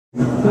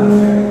Did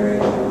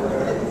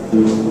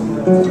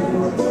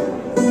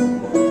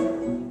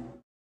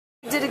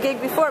a gig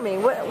before me.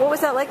 What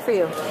was that like for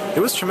you? It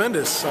was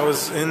tremendous. I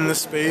was in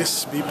this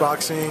space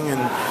beatboxing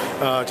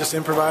and just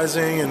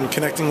improvising and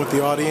connecting with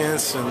the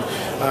audience, and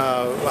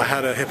I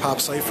had a hip-hop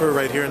cypher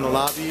right here in the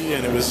lobby,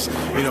 and it was,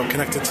 you know,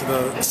 connected to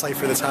the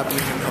cypher that's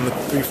happening on the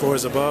 3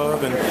 floors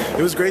above, and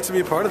it was great to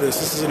be a part of this.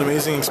 This is an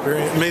amazing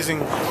experience,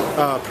 amazing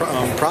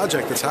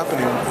project that's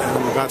happening,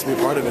 and I'm glad to be a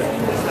part of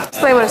it.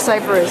 Explain what a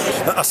cypher is.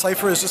 A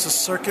cypher is just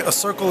a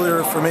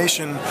circular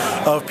formation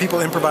of people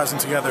improvising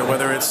together,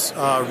 whether it's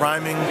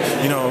rhyming,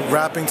 you know,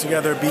 rapping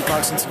together,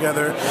 beatboxing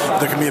together.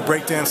 There can be a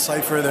breakdance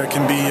cypher, there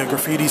can be a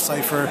graffiti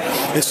cypher.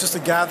 It's just a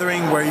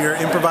gathering where you're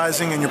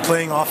improvising and you're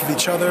playing off of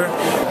each other.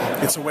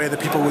 It's a way that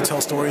people would tell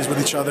stories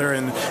with each other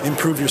and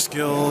improve your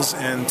skills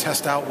and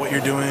test out what you're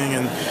doing.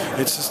 And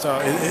it's just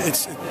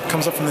it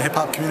comes up from the hip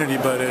hop community,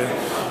 but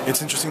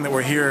it's interesting that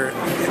we're here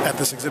at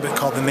this exhibit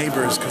called The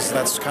Neighbors, because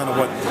that's kind of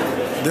what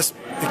this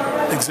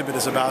exhibit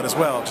is about as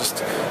well.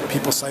 Just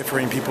people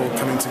ciphering, people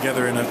coming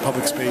together in a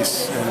public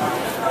space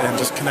and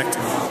just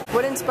connecting.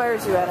 What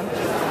inspires you, Adam?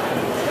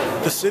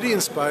 The city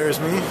inspires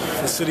me.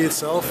 The city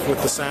itself,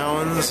 with the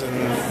sounds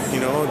and, you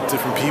know,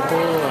 different people.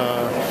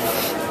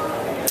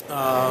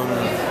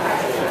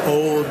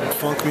 Old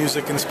funk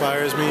music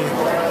inspires me.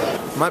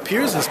 My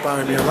peers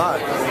inspire me a lot.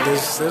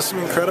 There's some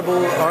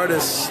incredible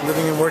artists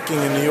living and working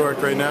in New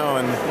York right now,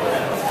 and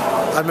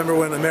I remember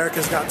when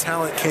America's Got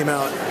Talent came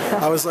out,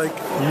 I was like,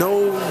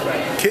 no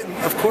kidding,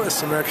 of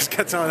course America's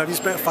Got Talent. Have you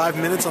spent 5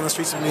 minutes on the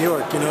streets of New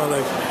York? You know,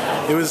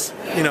 like, it was,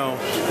 you know,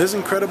 there's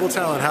incredible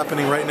talent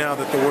happening right now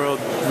that the world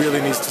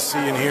really needs to see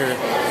and hear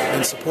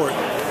and support.